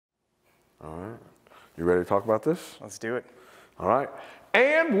All right. You ready to talk about this? Let's do it. All right.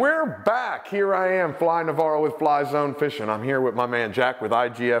 And we're back. Here I am, Fly Navarro with Fly Zone Fishing. I'm here with my man Jack with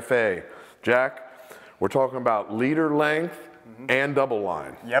IGFA. Jack, we're talking about leader length and double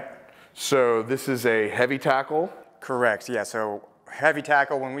line. Yep. So this is a heavy tackle? Correct, yeah. So heavy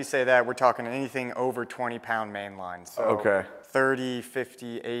tackle, when we say that, we're talking anything over 20-pound main line. So okay. 30,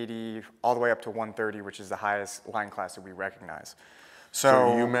 50, 80, all the way up to 130, which is the highest line class that we recognize.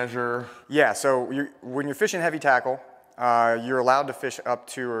 So you measure? Yeah, so when you're fishing heavy tackle, you're allowed to fish up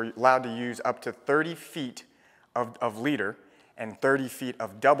to, or allowed to use up to 30 feet of leader and 30 feet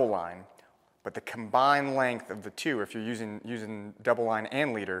of double line, but the combined length of the two, if you're using double line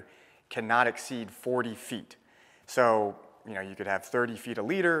and leader, cannot exceed 40 feet. So, you know, you could have 30 feet of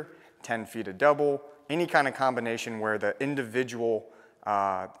leader, 10 feet of double, any kind of combination where the individual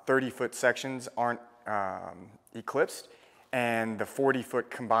 30-foot sections aren't eclipsed, and the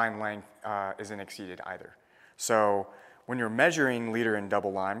 40-foot combined length isn't exceeded either. So when you're measuring leader and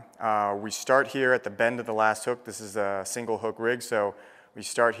double line, we start here at the bend of the last hook. This is a single hook rig, so we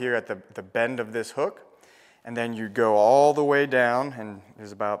start here at the bend of this hook, and then you go all the way down, and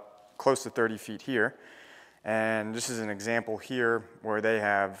there's about close to 30 feet here. And this is an example here where they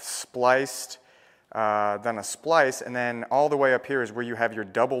have spliced, done a splice, and then all the way up here is where you have your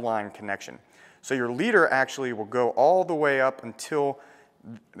double line connection. So your leader actually will go all the way up until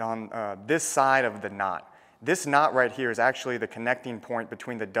on this side of the knot. This knot right here is actually the connecting point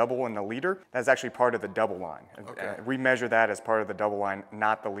between the double and the leader. That's actually part of the double line. Okay. We measure that as part of the double line,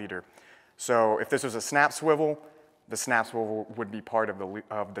 not the leader. So if this was a snap swivel, the snap swivel would be part of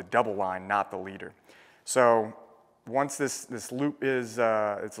the double line, not the leader. So once this loop is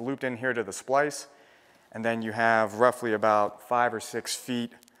it's looped in here to the splice, and then you have roughly about 5 or 6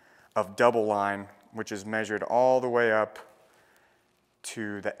 feet of double line, which is measured all the way up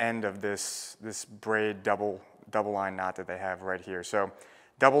to the end of this braid double line knot that they have right here. So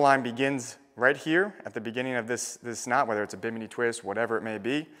double line begins right here at the beginning of this knot, whether it's a bimini twist, whatever it may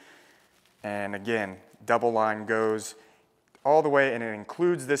be. And again, double line goes all the way, and it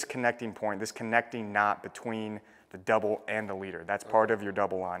includes this connecting point, this connecting knot between the double and the leader. That's part of your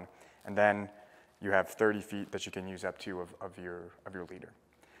double line. And then you have 30 feet that you can use up to of your leader.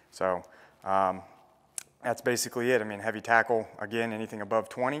 So that's basically it. I mean, heavy tackle, again, anything above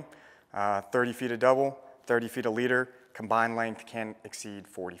 20, 30 feet of double, 30 feet of leader, combined length can't exceed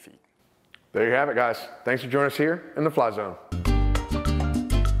 40 feet. There you have it, guys. Thanks for joining us here in the Fly Zone.